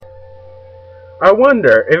I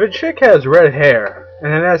wonder, if a chick has red hair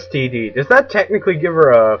and an STD, does that technically give her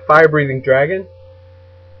a fire-breathing dragon?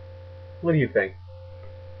 What do you think?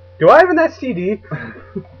 Do I have an STD?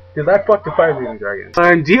 Because I fucked a fire-breathing dragon.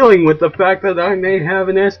 I'm dealing with the fact that I may have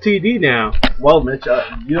an STD now. Well, Mitch,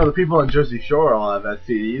 you know the people on Jersey Shore all have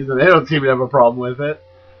STDs, and they don't seem to have a problem with it.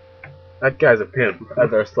 That guy's a pimp,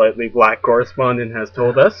 as our slightly black correspondent has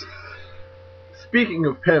told us. Speaking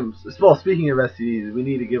of pimps, well, speaking of STDs, we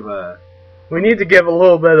need to give a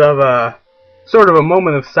little bit of a sort of a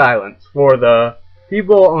moment of silence for the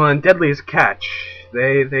people on Deadliest Catch.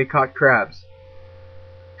 They caught crabs.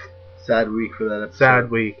 sad week for that episode.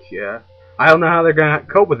 Sad week, yeah. I don't know how they're gonna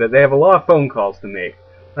cope with it. They have a lot of phone calls to make.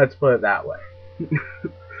 Let's put it that way.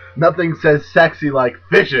 Nothing says sexy like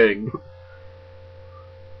fishing.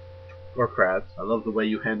 Or crabs. I love the way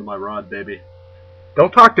you handle my rod, baby.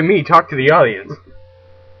 Don't talk to me, talk to the audience.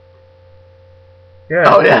 Yeah.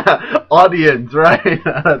 Oh yeah, audience, right?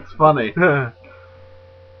 That's funny.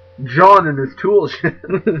 John and his tool shit.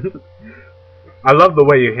 I love the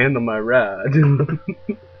way you handle my rod.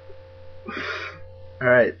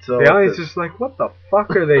 Alright, so the audience is just like, what the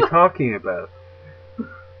fuck are they talking about?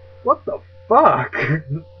 What the fuck?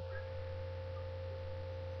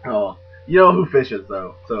 Oh, you know who fishes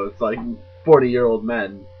though? So it's like 40-year-old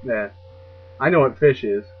men. Yeah, I know what fish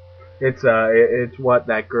is. It's what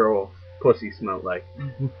that girl's pussy smelled like.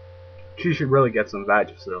 She should really get some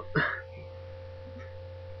Vagisil.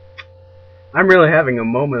 I'm really having a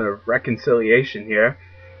moment of reconciliation here.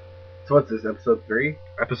 So what's this, episode 3?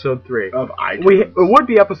 Episode 3. Of iTunes. It would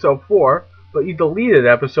be episode 4, but you deleted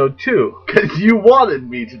episode 2. Because you wanted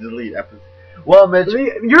me to delete episode. Well, Mitch,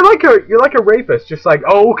 you're like a rapist, just like,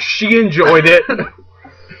 oh, she enjoyed it.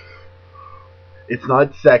 It's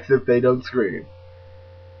not sex if they don't scream.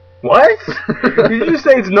 What? Did you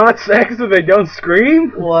say it's not sex if they don't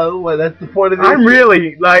scream? Well, that's the point of the I'm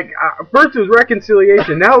really, like, first it was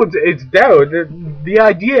reconciliation, now it's doubt. The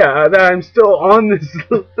idea that I'm still on this,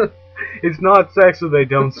 it's not sex if they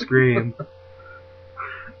don't scream.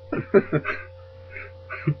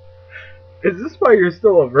 Is this why you're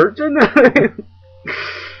still a virgin?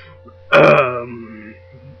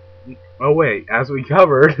 Oh wait, as we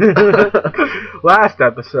covered last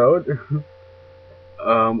episode,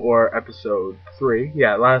 or episode 3,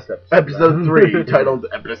 yeah, last episode. Episode 3, titled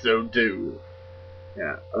Episode 2.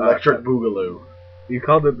 Yeah, Electric Boogaloo. You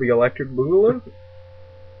called it the Electric Boogaloo?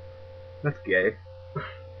 That's gay.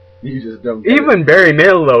 You just don't get Even Barry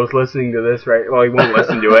Manilow's listening to this, right? Well, he won't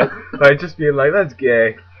listen to it, but just being like, that's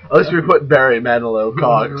gay. Unless we put Barry Manilow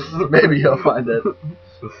Cox, maybe he'll find it.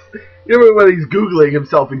 You remember when he's Googling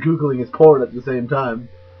himself and Googling his porn at the same time?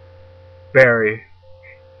 Barry.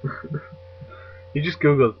 You just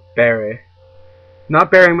Googled Barry.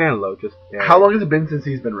 Not Barry Manilow, just Barry. How long has it been since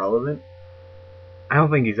he's been relevant? I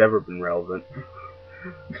don't think he's ever been relevant.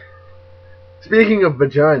 Speaking of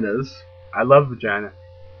vaginas, I love vagina.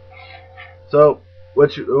 So,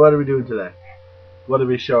 what are we doing today? What are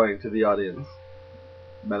we showing to the audience?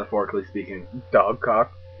 Metaphorically speaking. Dog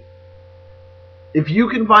cock. If you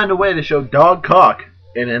can find a way to show dog cock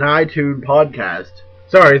in an iTunes podcast...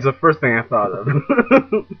 Sorry, it's the first thing I thought of.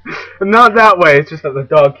 Not that way, it's just that the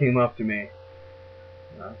dog came up to me.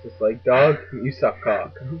 It's just like, dog, you suck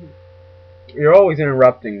cock. You're always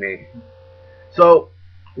interrupting me. So,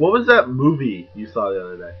 what was that movie you saw the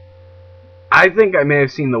other day? I think I may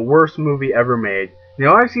have seen the worst movie ever made. You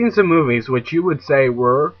know, I've seen some movies which you would say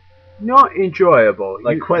were not enjoyable.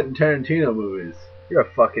 Like Quentin Tarantino movies. You're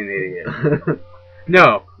a fucking idiot.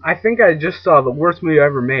 No, I think I just saw the worst movie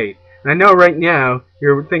ever made. And I know right now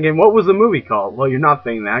you're thinking, what was the movie called? Well, you're not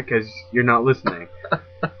thinking that because you're not listening.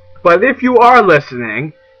 But if you are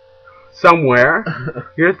listening somewhere,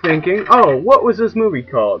 you're thinking, oh, what was this movie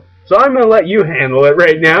called? So I'm going to let you handle it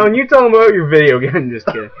right now, and you tell them about your video game. Just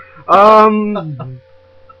kidding.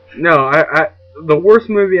 No, the worst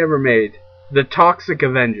movie ever made, The Toxic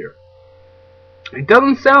Avenger. It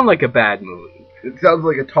doesn't sound like a bad movie. It sounds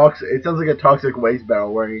like a toxic waste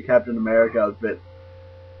barrel wearing a Captain America outfit.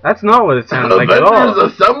 That's not what it sounds like at all.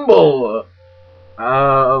 Avengers assemble!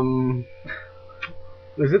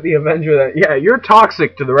 Is it the Avenger that... Yeah, you're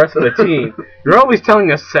toxic to the rest of the team. You're always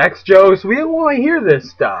telling us sex jokes. We don't want to hear this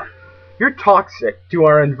stuff. You're toxic to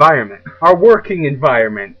our environment. Our working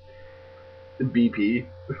environment. BP.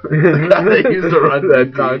 They used to run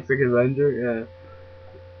that BP. Toxic Avenger,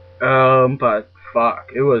 yeah. But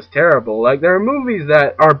fuck, it was terrible. Like, there are movies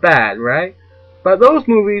that are bad, right? But those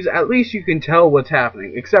movies, at least you can tell what's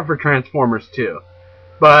happening, except for Transformers 2.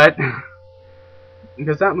 But,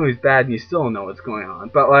 because that movie's bad and you still don't know what's going on.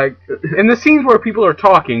 But, like, in the scenes where people are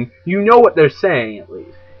talking, you know what they're saying, at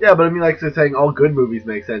least. Yeah, but I mean, like saying all good movies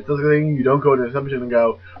make sense. Doesn't mean you don't go into assumption and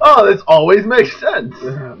go, oh, this always makes sense.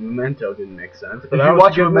 Memento didn't make sense. But if you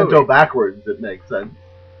watch Memento backwards, it makes sense.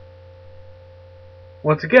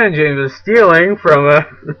 Once again, James is stealing from a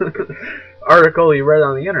article he read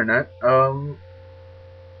on the internet.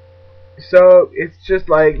 So it's just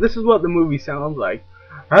like, this is what the movie sounds like.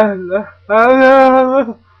 It's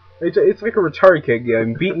like a retarded kid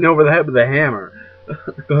getting beaten over the head with a hammer.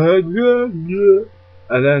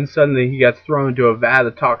 And then suddenly he gets thrown into a vat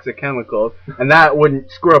of toxic chemicals, and that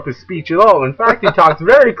wouldn't screw up his speech at all. In fact, he talks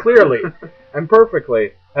very clearly and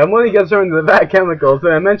perfectly. And when he gets thrown into the vat of chemicals,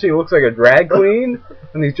 then eventually he looks like a drag queen,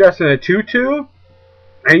 and he's dressed in a tutu,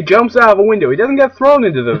 and he jumps out of a window. He doesn't get thrown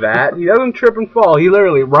into the vat. He doesn't trip and fall. He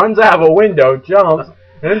literally runs out of a window, jumps,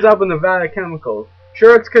 and ends up in the vat of chemicals.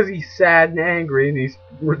 Sure, it's because he's sad and angry and he's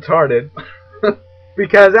retarded.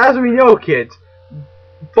 Because, as we know, kids,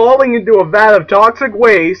 falling into a vat of toxic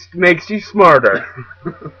waste makes you smarter.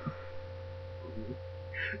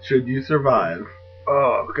 Should you survive?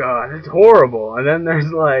 Oh, God, it's horrible. And then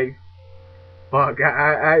there's like... Fuck,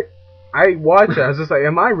 I watched it. I was just like,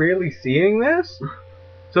 am I really seeing this?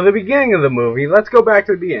 So the beginning of the movie, let's go back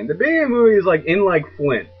to the beginning. The beginning of the movie is like In Like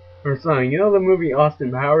Flint or something. You know the movie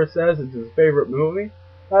Austin Powers says it's his favorite movie?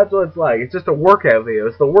 That's what it's like. It's just a workout video.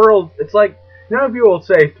 It's the world... It's like... You know, people will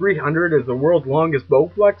say 300 is the world's longest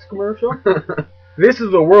Bowflex commercial? This is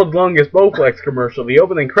the world's longest Bowflex commercial, the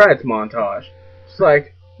opening credits montage. It's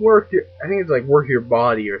like, I think it's like Work Your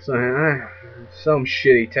Body or something. Some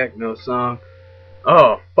shitty techno song.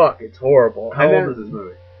 Oh, fuck, it's horrible. How old is this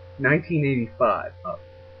movie? 1985. Oh.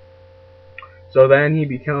 So then he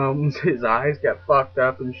becomes, his eyes get fucked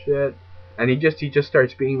up and shit, and he just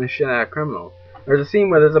starts beating the shit out of criminals. There's a scene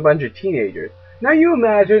where there's a bunch of teenagers. Now you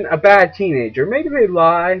imagine a bad teenager. Maybe they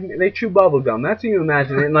lie, they chew bubblegum. That's what you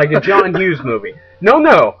imagine in like a John Hughes movie. No,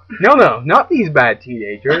 not these bad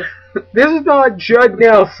teenagers. This is not Judd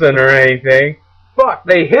Nelson or anything. Fuck,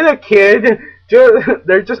 they hit a kid.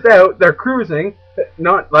 They're just out, they're cruising.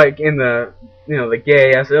 Not like in the, the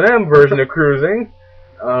gay S&M version of cruising.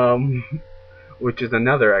 Which is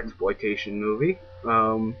another exploitation movie.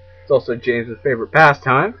 It's also James's favorite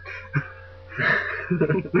pastime.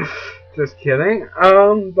 Just kidding.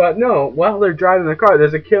 But no, while they're driving the car,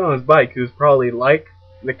 there's a kid on his bike who's probably like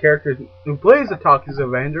the character who plays the Toxic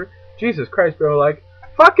Avenger. Jesus Christ, bro, like,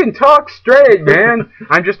 fucking talk straight, man.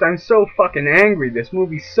 I'm so fucking angry. This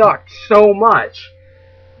movie sucked so much.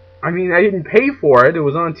 I mean, I didn't pay for it. It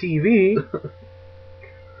was on TV.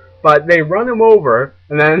 But they run him over,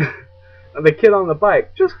 and then the kid on the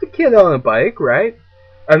bike, just the kid on the bike, right?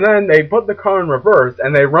 And then they put the car in reverse,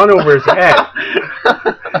 and they run over his head.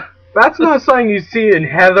 That's not something you see in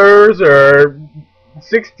Heathers, or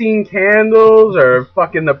 16 Candles, or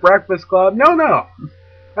fucking The Breakfast Club. No.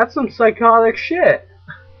 That's some psychotic shit.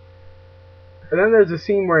 And then there's a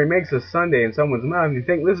scene where he makes a sundae in someone's mouth, and you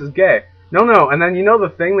think, this is gay. No. And then you know the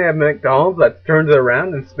thing they have at McDonald's that turns it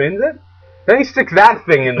around and spins it? Then he sticks that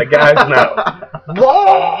thing in the guy's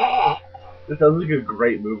mouth. This sounds like a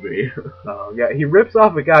great movie. Oh, yeah, he rips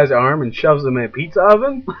off a guy's arm and shoves him in a pizza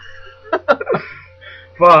oven?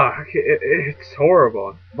 Fuck, it's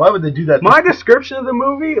horrible. Why would they do that? My description of the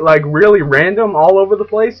movie, like, really random, all over the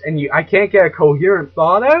place, and I can't get a coherent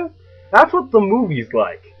thought out? That's what the movie's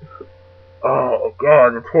like. Oh,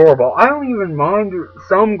 God, it's horrible. I don't even mind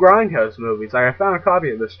some Grindhouse movies. Like, I found a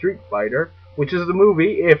copy of The Street Fighter, which is the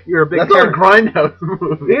movie, if you're a big... That's not a Grindhouse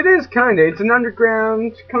movie. It is, kinda. It's an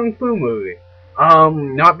underground kung fu movie.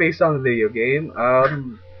 Not based on the video game.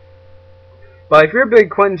 But if you're a big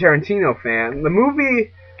Quentin Tarantino fan, the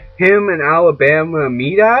movie him and Alabama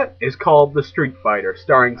meet at is called The Street Fighter,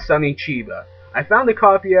 starring Sonny Chiba. I found a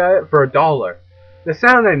copy of it for $1. The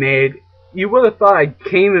sound I made, you would have thought I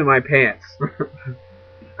came in my pants.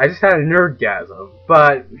 I just had a nerdgasm,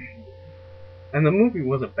 but... And the movie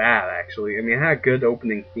wasn't bad, actually. I mean, it had a good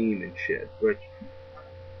opening theme and shit, which...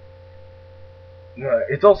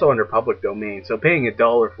 it's also under public domain, so paying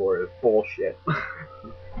 $1 for it is bullshit.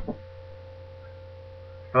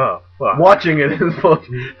 Oh, fuck. Watching it is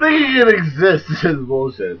bullshit. Thinking it exists is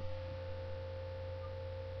bullshit.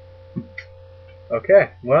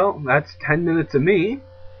 Okay, well, that's 10 minutes of me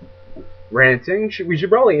ranting. We should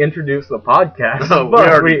probably introduce the podcast. Oh, we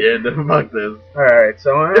already did. Fuck this. Alright,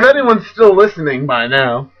 so if anyone's still listening by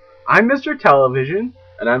now, I'm Mr. Television.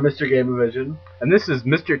 And I'm Mr. Gameavision. And this is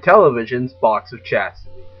Mr. Television's Box of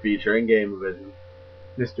Chastity. Featuring Gameavision.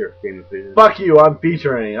 Mr. Gameavision. Fuck you, I'm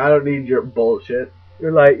featuring. I don't need your bullshit.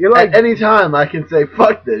 You're like... At any time, I can say,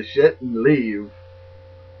 fuck this shit, and leave.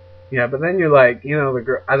 Yeah, but then you're like,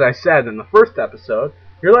 as I said in the first episode,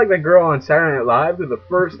 You're like the girl on Saturday Night Live who the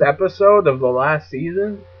first episode of the last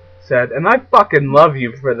season said, "And I fucking love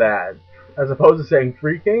you for that," as opposed to saying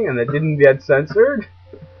freaking, and it didn't get censored.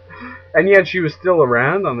 And yet she was still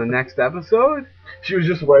around on the next episode. She was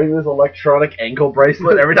just wearing this electronic ankle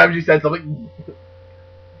bracelet every time she said something.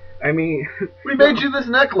 I mean, We made you this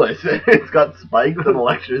necklace. It's got spikes and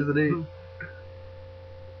electricity.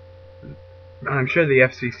 I'm sure the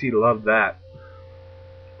FCC loved that.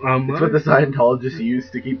 It's what the Scientologists use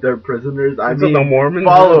to keep their prisoners. I That's what mean, the Mormons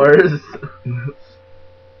followers.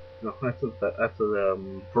 No, that's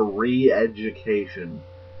Free education.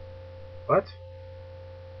 what?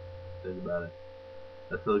 Think about it.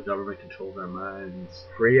 That's how the government controls our minds.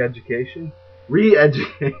 Free education?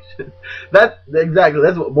 Re-education. Exactly.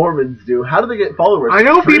 That's what Mormons do. How do they get followers? I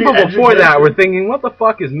know Free people before that education. were thinking, "What the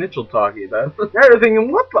fuck is Mitchell talking about?" Now they're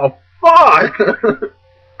thinking, "What the fuck?"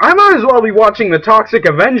 I might as well be watching The Toxic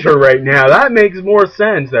Avenger right now. That makes more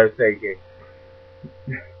sense, they're thinking.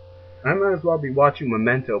 I might as well be watching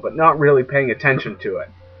Memento, but not really paying attention to it.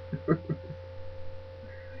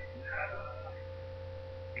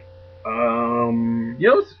 You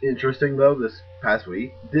know what's interesting though? This past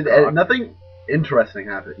week, nothing interesting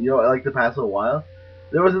happen? You know, like the past little while,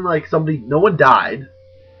 there wasn't like no one died.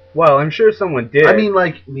 Well, I'm sure someone did. I mean,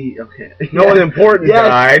 like me. Okay. No one important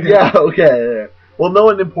died. Yeah. Okay. Yeah. Well, no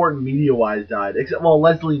one important media-wise died, except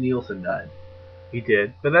Leslie Nielsen died. He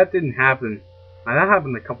did, but that didn't happen. That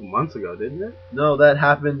happened a couple months ago, didn't it? No, that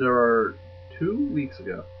happened 2 weeks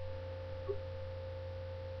ago.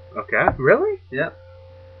 Okay, really? Yeah.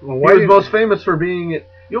 Well, He was most famous for being. You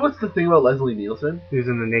know what's the thing about Leslie Nielsen? He was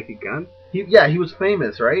in The Naked Gun. He was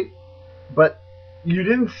famous, right? But you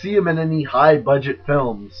didn't see him in any high-budget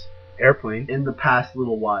films Airplane. in the past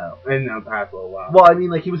little while. In the past little while. Well, I mean,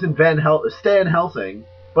 like he was in Stan Helsing,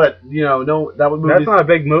 but no, that movie. That's not a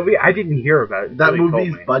big movie. I didn't hear about it. That until he told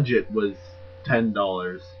movie's me. budget was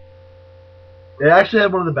 $10. It actually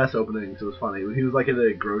had one of the best openings. It was funny. He was like at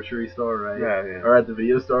a grocery store, right? Yeah. Or at the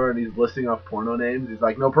video store, and he's listing off porno names. He's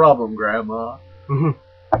like, "No problem, Grandma."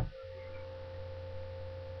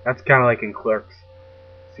 That's kind of like in Clerks.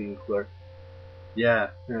 Seeing Clerks. Yeah,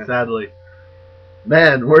 Yeah. sadly.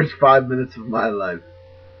 Man, worst 5 minutes of my life.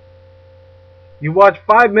 You watch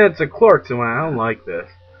 5 minutes of Clerks and went, "I don't like this."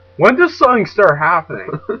 When does something start happening?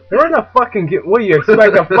 They're in a fucking... What, do you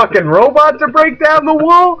expect a fucking robot to break down the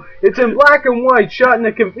wall? It's in black and white, shot in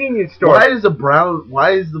a convenience store. Why is the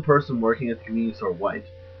person working at the convenience store white?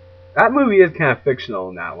 That movie is kind of fictional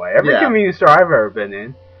in that way. Every Yeah. convenience store I've ever been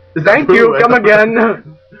in. Thank you, come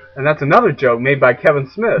again. And that's another joke made by Kevin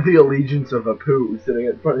Smith. The allegiance of a poo sitting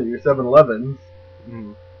in front of your 7-Elevens.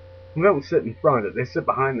 They don't sit in front of it. They sit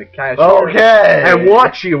behind the cashier. Okay. And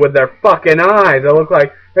watch you with their fucking eyes. They're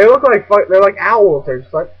like owls. They're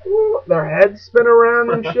just like, ooh, their heads spin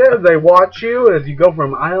around and shit as they watch you as you go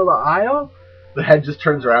from aisle to aisle. The head just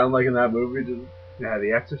turns around like in that movie. Yeah,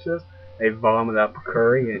 The Exorcist. They vomit up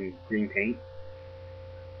curry and green paint.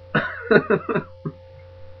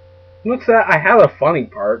 What's that? I had a funny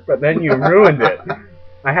part, but then you ruined it.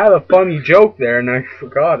 I had a funny joke there and I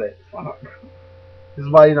forgot it. Fuck. This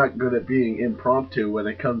is why you're not good at being impromptu when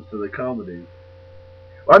it comes to the comedies.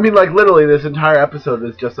 Well, I mean, like, literally, this entire episode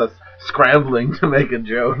is just us scrambling to make a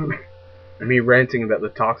joke. And me ranting about the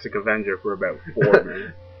Toxic Avenger for about 4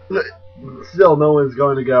 minutes. Still, no one's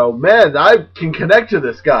going to go, "Man, I can connect to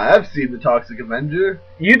this guy. I've seen the Toxic Avenger."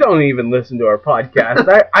 You don't even listen to our podcast.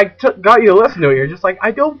 I got you to listen to it. You're just like,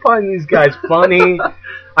 I don't find these guys funny.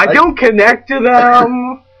 I don't connect to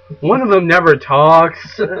them. One of them never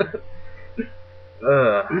talks.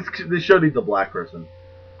 This show needs a black person.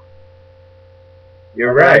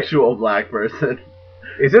 You're An right. actual black person.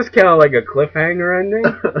 Is this kind of like a cliffhanger ending?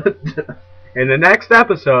 In the next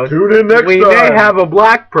episode, Tune in next we time. may have a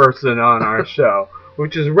black person on our show,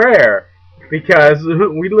 which is rare because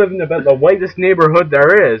we live in about the whitest neighborhood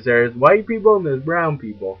there is. There's white people and there's brown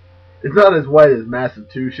people. It's not as white as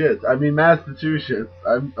Massachusetts. I mean, Massachusetts.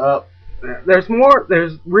 I'm up. There's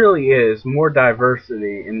really is more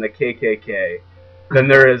diversity in the KKK than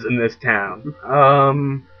there is in this town.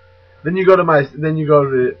 Then you go to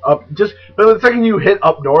up. But the second you hit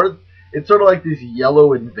up north, it's sort of like this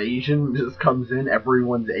yellow invasion just comes in.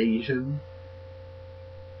 Everyone's Asian.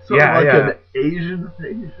 Sort of like an Asian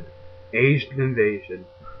invasion. Asian invasion.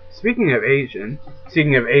 Speaking of Asia,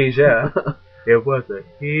 it was the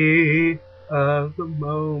heat of the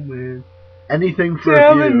moment. Anything for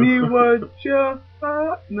Telling me you. what you're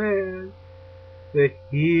hot, man. The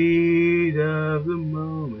heat of the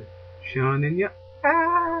moment shone in your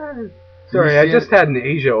eyes. Sorry, I just had an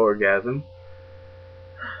Asia orgasm.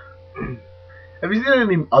 Have you seen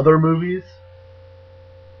any other movies?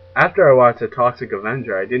 After I watched The Toxic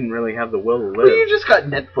Avenger, I didn't really have the will to Well, you live. just got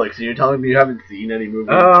Netflix, and you're telling me you haven't seen any movies?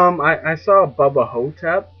 I saw Bubba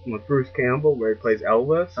Hotep with Bruce Campbell where he plays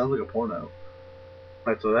Elvis. Sounds like a porno.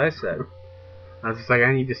 That's what I said. I was just like,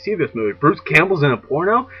 I need to see this movie. Bruce Campbell's in a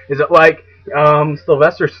porno? Is it like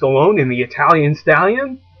Sylvester Stallone in The Italian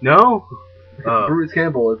Stallion? No. Bruce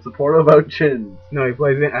Campbell, it's a porno about chins. No, he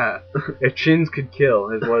plays If Chins Could Kill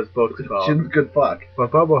is what his book's called. Chins good fuck.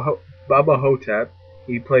 But Bubba Hotep,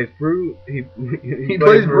 he plays Bruce. He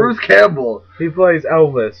plays Bruce Campbell. He plays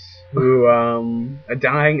Elvis, who a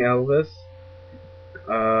dying Elvis.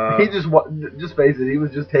 He just face it. He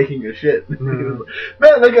was just taking a shit. He was like,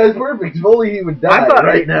 man, that guy's perfect. If only he would die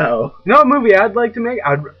right now. You know what movie I'd like to make?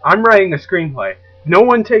 I'm writing a screenplay. No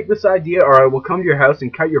one take this idea, or I will come to your house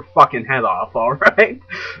and cut your fucking head off. All right?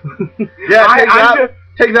 Yeah,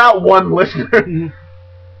 take that one listener. The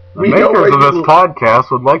makers of this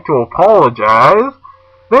podcast would like to apologize.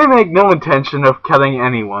 They make no intention of cutting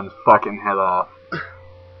anyone's fucking head off.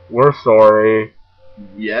 We're sorry.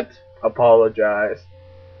 Yet. Apologize.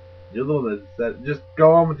 You're the one that said, just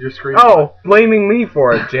go on with your screenplay. Oh, blaming me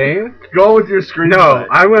for it, James. Go on with your screenplay. No,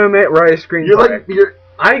 I'm gonna write a screenplay.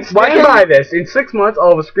 I stand by this. In 6 months,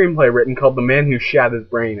 I'll have a screenplay written called "The Man Who Shat His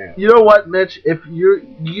Brain Out." You know what, Mitch? If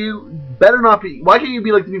you better not be. Why can't you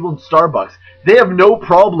be like the people in Starbucks? They have no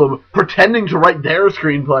problem pretending to write their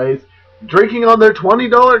screenplays, drinking on their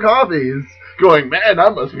 $20 coffees, going, "Man, I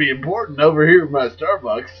must be important over here at my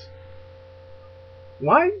Starbucks."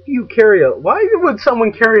 Why would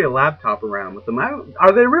someone carry a laptop around with them?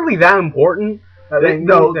 Are they really that important?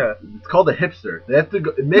 No, it's called a hipster. They have to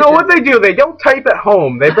go. No, what they do, they don't type at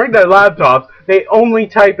home. They bring their laptops. They only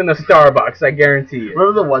type in the Starbucks, I guarantee you.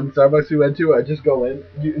 Remember the one Starbucks we went to? I just go in.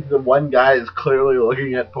 The one guy is clearly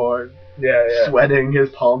looking at porn. Yeah. Sweating. His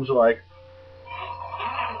palms are like...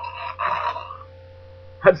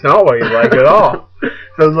 That's not what you like at all.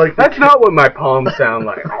 Sounds like... That's not what my palms sound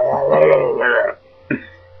like.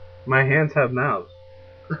 My hands have mouths.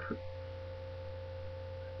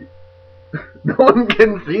 No one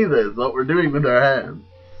can see this, what we're doing with our hands.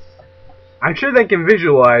 I'm sure they can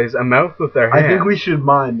visualize a mouth with their hands. I think we should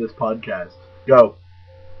mime this podcast. Go.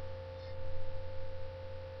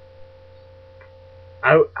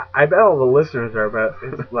 I bet all the listeners are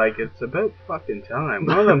it's about fucking time.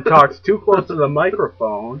 One of them talks too close to the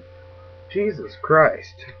microphone. Jesus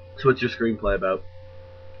Christ. So what's your screenplay about?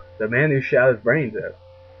 The Man Who Shot His Brains Out.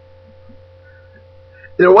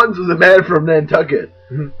 There once was a man from Nantucket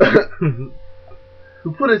who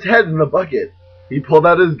put his head in the bucket. He pulled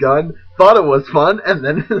out his gun, thought it was fun, and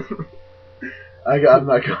then... I'm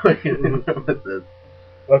not going anywhere with this.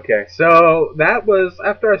 Okay, so that was...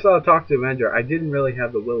 After I saw The Toxic Avenger, I didn't really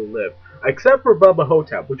have the will to live. Except for Bubba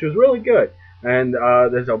Hotep, which was really good. And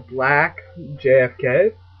there's a black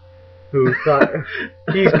JFK who thought...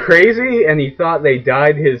 he's crazy, and he thought they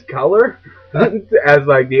dyed his color as,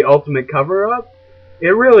 like, the ultimate cover-up.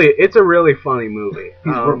 It's a really funny movie.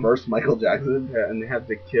 He's reverse Michael Jackson. Yeah, and they have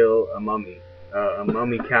to kill a mummy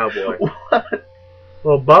cowboy. What?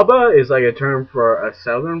 Well, Bubba is like a term for a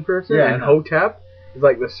southern person, Yeah, and Hotep is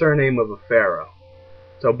like the surname of a pharaoh.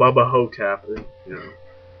 So Bubba Hotep is,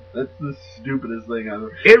 That's the stupidest thing I've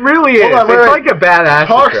ever... It really is. Hold on, it's like a badass.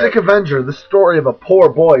 Toxic Avenger, the story of a poor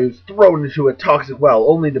boy who's thrown into a toxic well,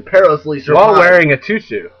 only to perilously survive. While wearing a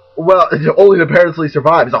tutu. Well, only to perilously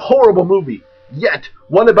survive. It's a horrible movie. Yet,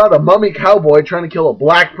 one about a mummy cowboy trying to kill a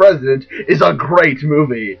black president is a great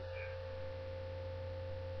movie.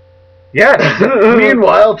 Yes.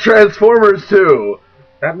 Meanwhile, Transformers 2.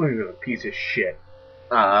 That movie was a piece of shit.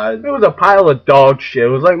 It was a pile of dog shit. It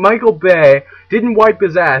was like Michael Bay didn't wipe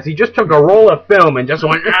his ass. He just took a roll of film and just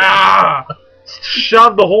went,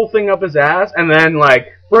 shoved the whole thing up his ass, and then, like,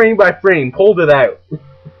 frame by frame, pulled it out.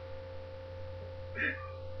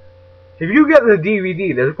 If you get the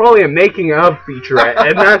DVD, there's probably a making of featurette,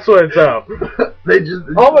 and that's what it's of.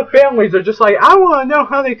 All the families are just like, I want to know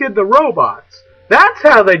how they did the robots. That's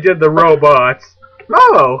how they did the robots.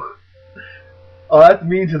 Oh. Oh, that's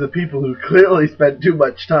mean to the people who clearly spent too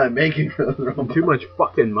much time making those robots. Too much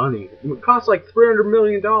fucking money. It costs like $300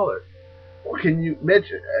 million. Well, can you,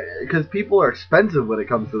 Mitch? Because people are expensive when it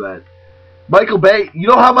comes to that. Michael Bay, you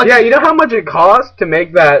know how much? Yeah, you know how much it costs to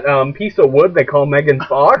make that piece of wood they call Megan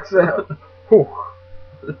Fox? Whew.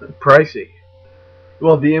 Pricey.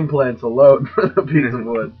 Well, the implants alone for the piece of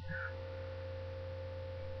wood.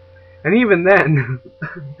 And even then,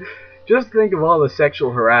 just think of all the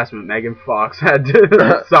sexual harassment Megan Fox had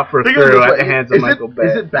to suffer through at the hands of Michael Bay.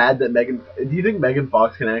 Is it bad that do you think Megan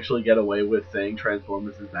Fox can actually get away with saying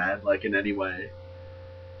Transformers is bad, like, in any way?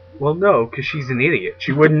 Well, no, because she's an idiot.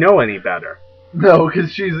 She wouldn't know any better. No,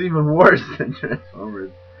 because she's even worse than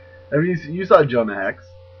Transformers. Have you saw Jonah Hex?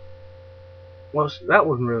 Well, that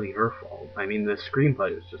wasn't really her fault. I mean, the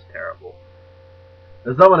screenplay was just terrible.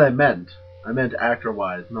 That's not what I meant. I meant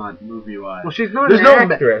actor-wise, not movie-wise. Well, she's not There's an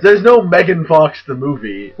no actress. There's no Megan Fox the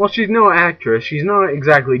movie. Well, she's no actress. She's not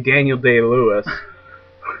exactly Daniel Day-Lewis.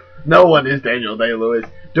 No one is Daniel Day-Lewis.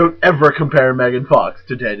 Don't ever compare Megan Fox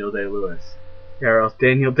to Daniel Day-Lewis. Or else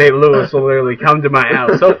Daniel Day-Lewis will literally come to my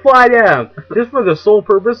house. So fly down, just for the sole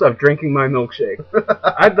purpose of drinking my milkshake.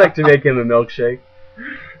 I'd like to make him a milkshake.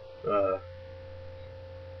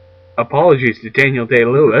 Apologies to Daniel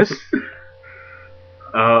Day-Lewis.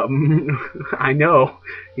 I know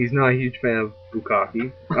he's not a huge fan of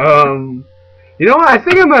Bukkake. You know what? I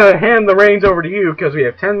think I'm gonna hand the reins over to you because we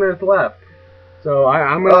have 10 minutes left. So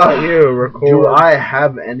I'm gonna let you record. Do I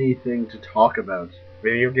have anything to talk about?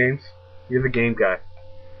 Video games? You're the game guy.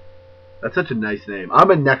 That's such a nice name.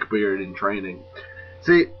 I'm a neckbeard in training.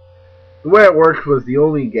 See, the way it worked was the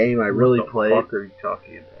only game I really played. What the fuck are you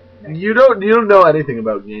talking about? You don't know anything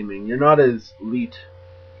about gaming. You're not as elite.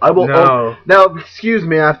 I will. No. Now, excuse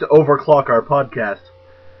me. I have to overclock our podcast.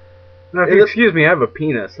 No, if you excuse me, I have a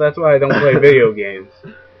penis. That's why I don't play video games.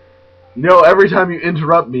 You know, every time you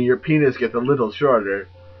interrupt me, your penis gets a little shorter.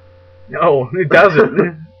 No, it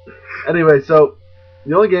doesn't. Anyway, so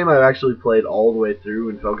the only game I've actually played all the way through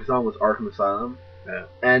and focused on was Arkham Asylum. Yeah.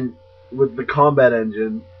 And with the combat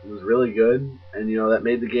engine, it was really good, and you know that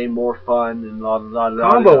made the game more fun and blah blah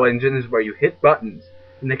blah. Combo engine is where you hit buttons,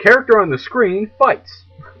 and the character on the screen fights.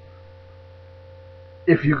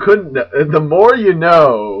 If you couldn't, the more you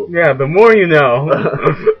know. Yeah, the more you know.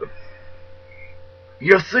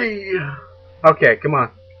 You see. Okay, come on.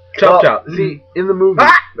 Chop chop. See, in the movie,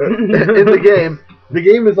 Ah! in the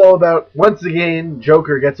game is all about, once again,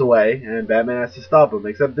 Joker gets away, and Batman has to stop him,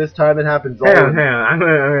 except this time it happens all... Hang on. I'm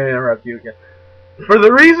gonna interrupt you again. For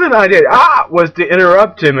the reason I did was to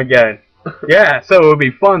interrupt him again. Yeah, so it would be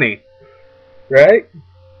funny. Right?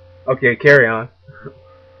 Okay, carry on.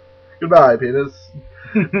 Goodbye, penis.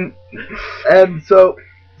 And so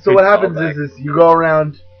what happens is you go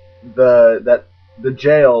around the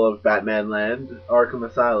jail of Batman Land, Arkham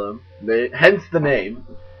Asylum, hence the name,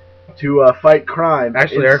 to fight crime.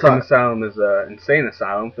 Actually, Arkham Asylum is an insane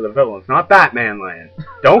asylum for the villains, not Batman Land.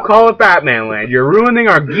 Don't call it Batman Land. You're ruining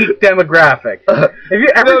our geek demographic. Every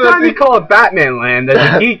time you call it Batman Land,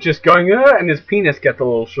 there's a geek just going, and his penis gets a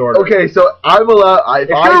little shorter. Okay, so I'm allowed... If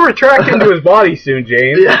you're retracting to his body soon,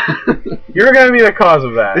 James, yeah. You're going to be the cause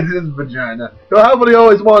of that. It's his vagina. So how what he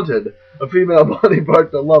always wanted, a female body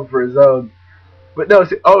part to love for his own. But no,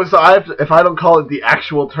 see, so I have to, if I don't call it the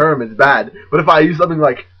actual term, it's bad. But if I use something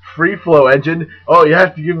like free flow engine, you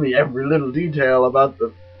have to give me every little detail about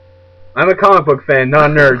the... I'm a comic book fan,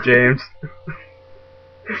 not a nerd, James.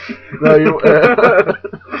 No, you...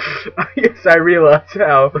 Yes, I realize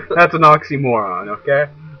how that's an oxymoron,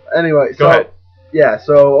 okay? Anyway, Go ahead. Yeah,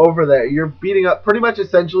 so over there, you're beating up, pretty much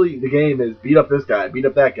essentially the game is beat up this guy, beat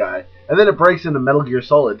up that guy, and then it breaks into Metal Gear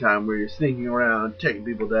Solid time where you're sneaking around, taking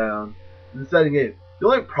people down. It's a setting game. The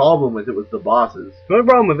only problem with it was the bosses. The only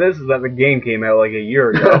problem with this is that the game came out like a year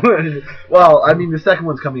ago. Well, I mean, the second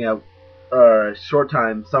one's coming out short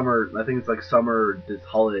time, summer. I think it's like summer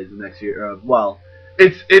holidays next year.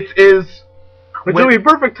 It is. Which will be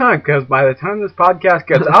perfect time because by the time this podcast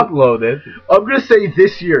gets uploaded, I'm gonna say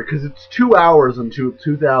this year because it's 2 hours until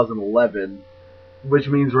 2011, which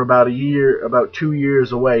means we're about 2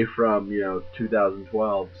 years away from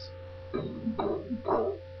 2012's.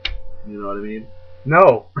 You know what I mean?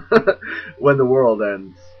 No. When the world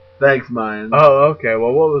ends. Thanks, Mayans. Oh, okay.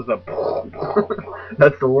 Well, what was the...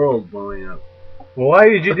 That's the world blowing up. Well, why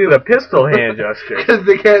did you do the pistol hand gesture? Because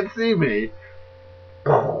they can't see me.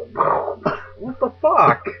 What the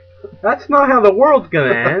fuck? That's not how the world's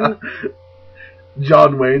gonna end.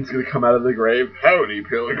 John Wayne's gonna come out of the grave. Howdy,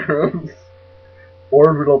 pilgrims.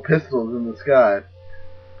 Orbital pistols in the sky.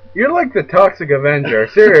 You're like the Toxic Avenger,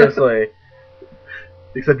 seriously.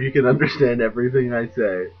 Except you can understand everything I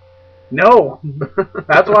say. No!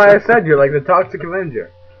 That's why I said you're like the Toxic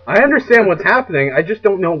Avenger. I understand what's happening, I just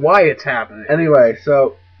don't know why it's happening. Anyway,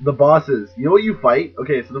 so, the bosses. You know what you fight?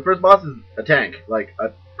 Okay, so the first boss is a tank. Like, a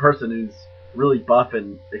person who's really buff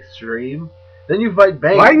and extreme. Then you fight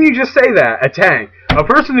Bane. Why didn't you just say that? A tank. A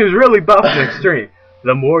person who's really buff and extreme.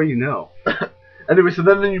 The more you know. Anyway, so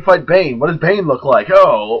then you fight Bane. What does Bane look like? Just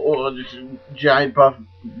a giant buff.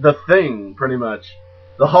 The Thing, pretty much.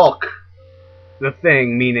 The Hulk. The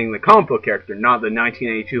Thing, meaning the comic book character, not the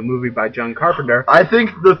 1982 movie by John Carpenter. I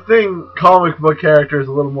think the Thing comic book character is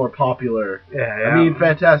a little more popular. Yeah. I mean,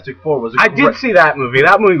 Fantastic Four was I did see that movie.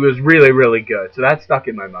 That movie was really, really good, so that stuck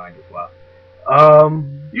in my mind as well.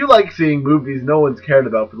 You like seeing movies no one's cared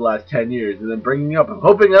about for the last 10 years and then bringing up and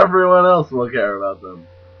hoping everyone else will care about them.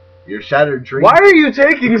 Your shattered dreams. Why are you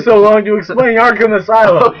taking so long to explain Arkham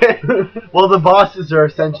Asylum? Okay. Well, the bosses are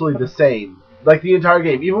essentially the same. Like the entire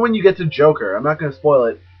game. Even when you get to Joker. I'm not going to spoil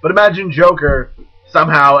it. But imagine Joker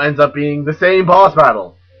somehow ends up being the same boss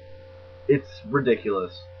battle. It's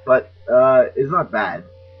ridiculous. But it's not bad.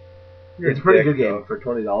 It's a pretty good game for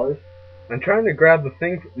 $20. I'm trying to grab the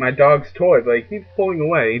thing, my dog's toy, but he keeps pulling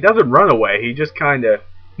away. He doesn't run away. He just kind of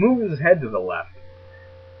moves his head to the left.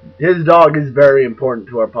 His dog is very important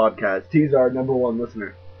to our podcast. He's our #1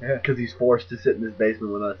 listener. Yeah. Because he's forced to sit in his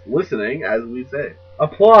basement with us, listening, as we say.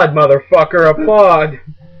 Applaud, motherfucker, applaud!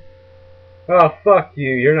 Oh, fuck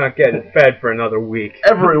you. You're not getting fed for another week.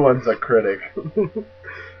 Everyone's a critic.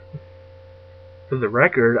 For the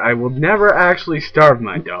record, I will never actually starve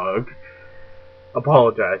my dog.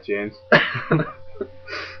 Apologize, James.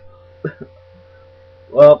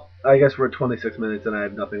 Well, I guess we're at 26 minutes and I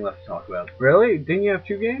have nothing left to talk about. Really? Didn't you have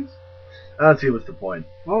 2 games? I don't see what's the point.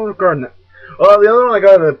 Oh, regarding that. Well, the other one I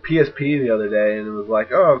got at a PSP the other day, and it was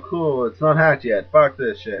like, oh, cool, it's not hacked yet, fuck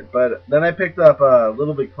this shit. But then I picked up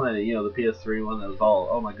Little Big Planet, you know, the PS3 one that was all,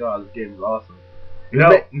 oh my god, this game is awesome.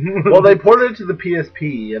 No. Well, they ported it to the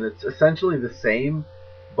PSP, and it's essentially the same,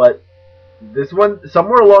 but this one,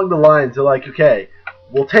 somewhere along the lines, they're like, okay,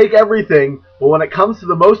 we'll take everything, but when it comes to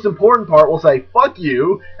the most important part, we'll say, fuck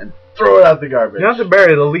you, and throw it out the garbage. You have to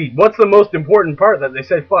bury the lead. What's the most important part that they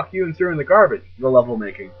said fuck you and threw in the garbage? The level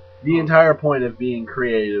making. The entire point of being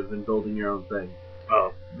creative and building your own thing.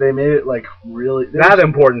 Oh. They made it, like, really... That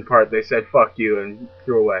important part they said fuck you and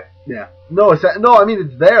threw away. Yeah. No, I mean,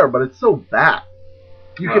 it's there, but it's so bad.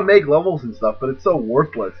 You can make levels and stuff, but it's so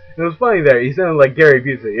worthless. It was funny there. He sounded like Gary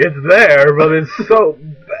Busey. It's there, but it's so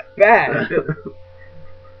bad.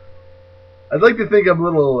 I'd like to think I'm a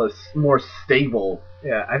little more stable.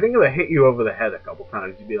 Yeah, I think if I hit you over the head a couple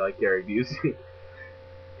times, you'd be like Gary Busey.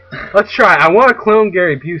 Let's try. I want to clone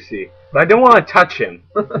Gary Busey, but I don't want to touch him.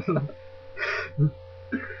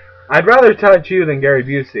 I'd rather touch you than Gary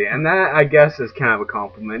Busey, and that, I guess, is kind of a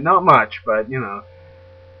compliment. Not much, but, you know.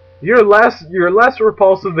 You're less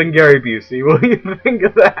repulsive than Gary Busey. What do you think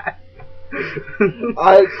of that?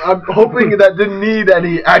 I'm hoping that didn't need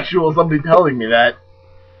any actual somebody telling me that.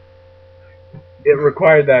 It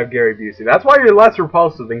required to have Gary Busey. That's why you're less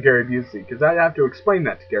repulsive than Gary Busey, because I'd have to explain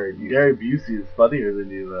that to Gary Busey. Gary Busey is funnier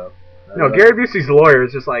than you, though. No, Gary Busey's lawyer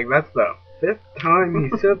is just like, that's the 5th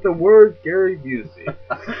time he said the word Gary Busey.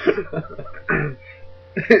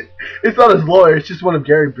 It's not his lawyer, it's just one of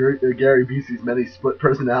Gary Busey's many split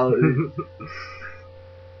personalities.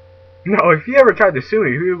 No, if he ever tried to sue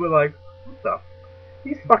me, he would be like, what the?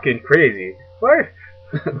 He's fucking crazy. What?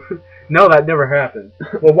 No, that never happened.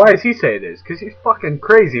 Well, why does he say it is? Because he's fucking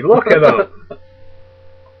crazy. Look at him.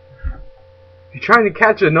 You're trying to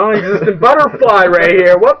catch a non-existent butterfly right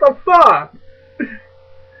here. What the fuck?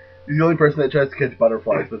 He's the only person that tries to catch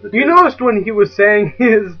butterflies with it. You noticed when he was saying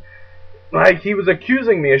his... Like, he was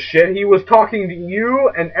accusing me of shit. He was talking to you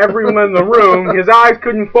and everyone in the room. His eyes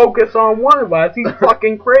couldn't focus on one of us. He's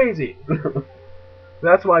fucking crazy.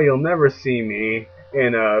 That's why you'll never see me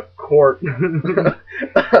in a court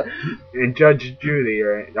in Judge Judy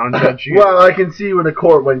or on Judge Judy. Well, I can see you in a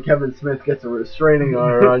court when Kevin Smith gets a restraining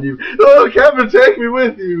order on you. Oh, Kevin, take me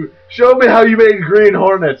with you. Show me how you made Green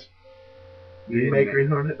Hornet. Did you make Green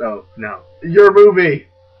Hornet? No. No. Your movie.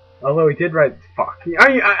 Although he did write... Fuck.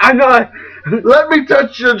 I'm not... Let me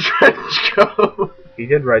touch your trench coat. He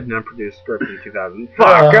did write an unproduced script in 2000.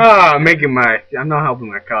 Fuck. I'm not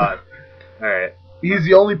helping my cause. Alright. He's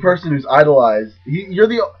the only person who's idolized. You're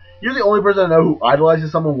the only person I know who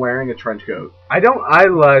idolizes someone wearing a trench coat. I don't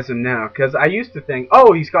idolize him now, because I used to think,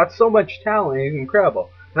 oh, he's got so much talent, he's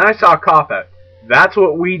incredible. And I saw Cop Out. That's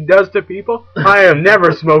what weed does to people? I am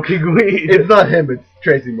never smoking weed. It's not him, it's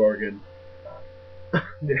Tracy Morgan.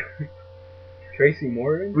 Tracy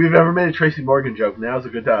Morgan? If we've ever made a Tracy Morgan joke, now's a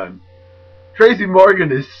good time. Tracy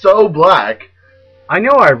Morgan is so black. I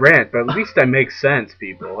know I rant, but at least I make sense,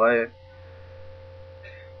 people.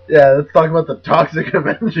 Yeah, let's talk about the Toxic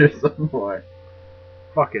Avenger some more.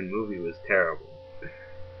 Fucking movie was terrible.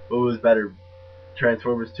 What was better,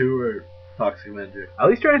 Transformers 2 or Toxic Avenger? At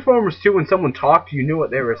least Transformers 2, when someone talked, you knew what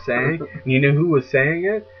they were saying, and you knew who was saying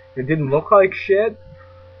it. It didn't look like shit.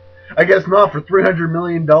 I guess not for $300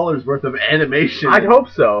 million worth of animation. I'd hope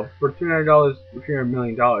so. For $300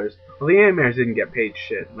 million. Well, the animators didn't get paid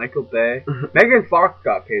shit. Michael Bay. Megan Fox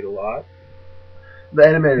got paid a lot. The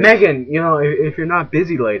animators. Megan, you know, if you're not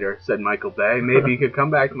busy later, said Michael Bay, maybe you could come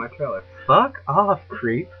back to my trailer. Fuck off,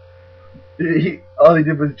 creep. All he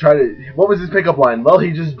did was try to. What was his pickup line? Well,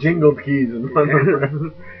 he just jingled keys in front of her.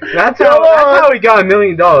 That's how he got $1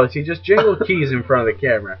 million. He just jingled keys in front of the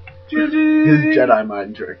camera. His Jedi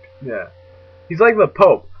mind trick. Yeah. He's like the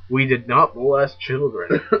Pope. We did not molest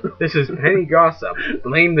children. This is penny gossip.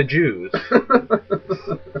 Blame the Jews.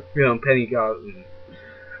 Penny gossip.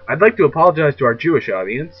 I'd like to apologize to our Jewish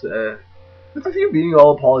audience. This is you being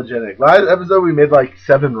all apologetic. Last episode we made like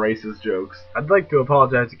 7 racist jokes. I'd like to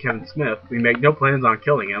apologize to Kevin Smith. We make no plans on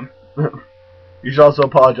killing him. You should also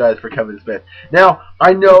apologize for Kevin Smith. Now,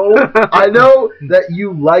 I know that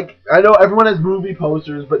you like. I know everyone has movie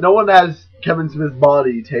posters, but no one has Kevin Smith's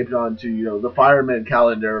body taped onto, the fireman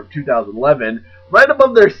calendar of 2011, right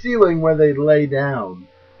above their ceiling where they lay down.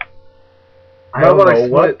 I don't know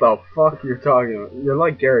what the fuck you're talking about. You're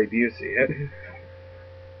like Gary Busey.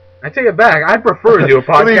 I take it back. I prefer to do a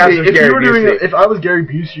podcast with Gary Busey. If I was Gary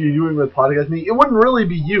Busey doing a podcast with me, it wouldn't really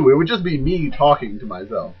be you. It would just be me talking to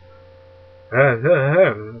myself. That's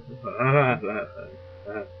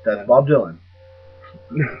Bob Dylan.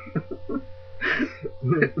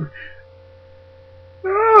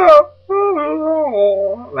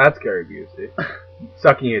 That's Gary Busey.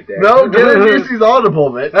 Sucking it down. No, Gary Busey's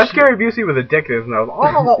audible, bitch. That's Gary Busey with a dick in his mouth.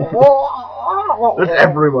 That's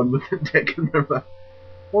everyone with a dick in their mouth.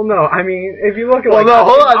 Well, no, I mean, if you look at hold on.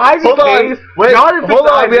 Wait, hold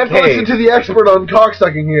on. We have to listen to the expert on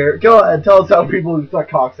cocksucking here. Go ahead, tell us how people who suck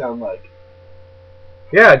cock sound like.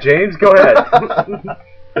 Yeah, James, go ahead.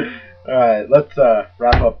 Alright, let's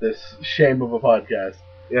wrap up this shame of a podcast.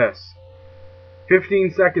 Yes.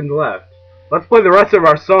 15 seconds left. Let's play the rest of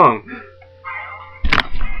our song.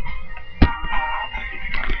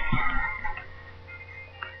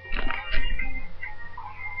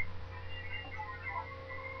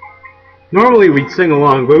 Normally we'd sing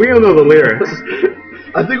along, but we don't know the lyrics.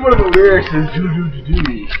 I think one of the lyrics is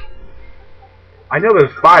do-do-do-do. I know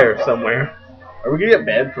there's fire somewhere. Are we gonna get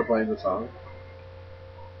banned for playing the song?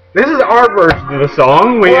 This is our version of the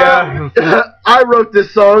song. I wrote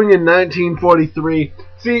this song in 1943.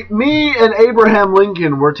 See, me and Abraham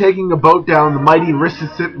Lincoln were taking a boat down the mighty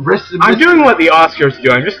Mississippi. I'm doing what the Oscars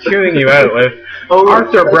do. I'm just tuning you out with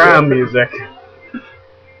Arthur Brown music.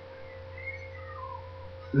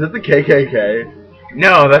 Is that the KKK?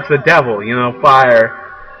 No, that's the devil. Fire.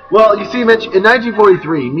 Well, you see, Mitch, in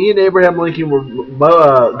 1943, me and Abraham Lincoln were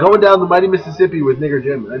going down the mighty Mississippi with Nigger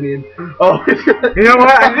Jim. I mean, you know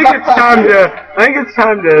what? I think it's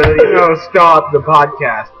time to stop the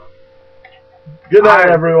podcast. Good night,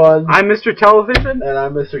 everyone. I'm Mr. Television, and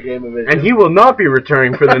I'm Mr. Gameovision, and he will not be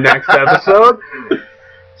returning for the next episode.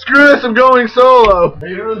 Screw this! I'm going solo.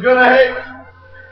 Who's gonna hate me?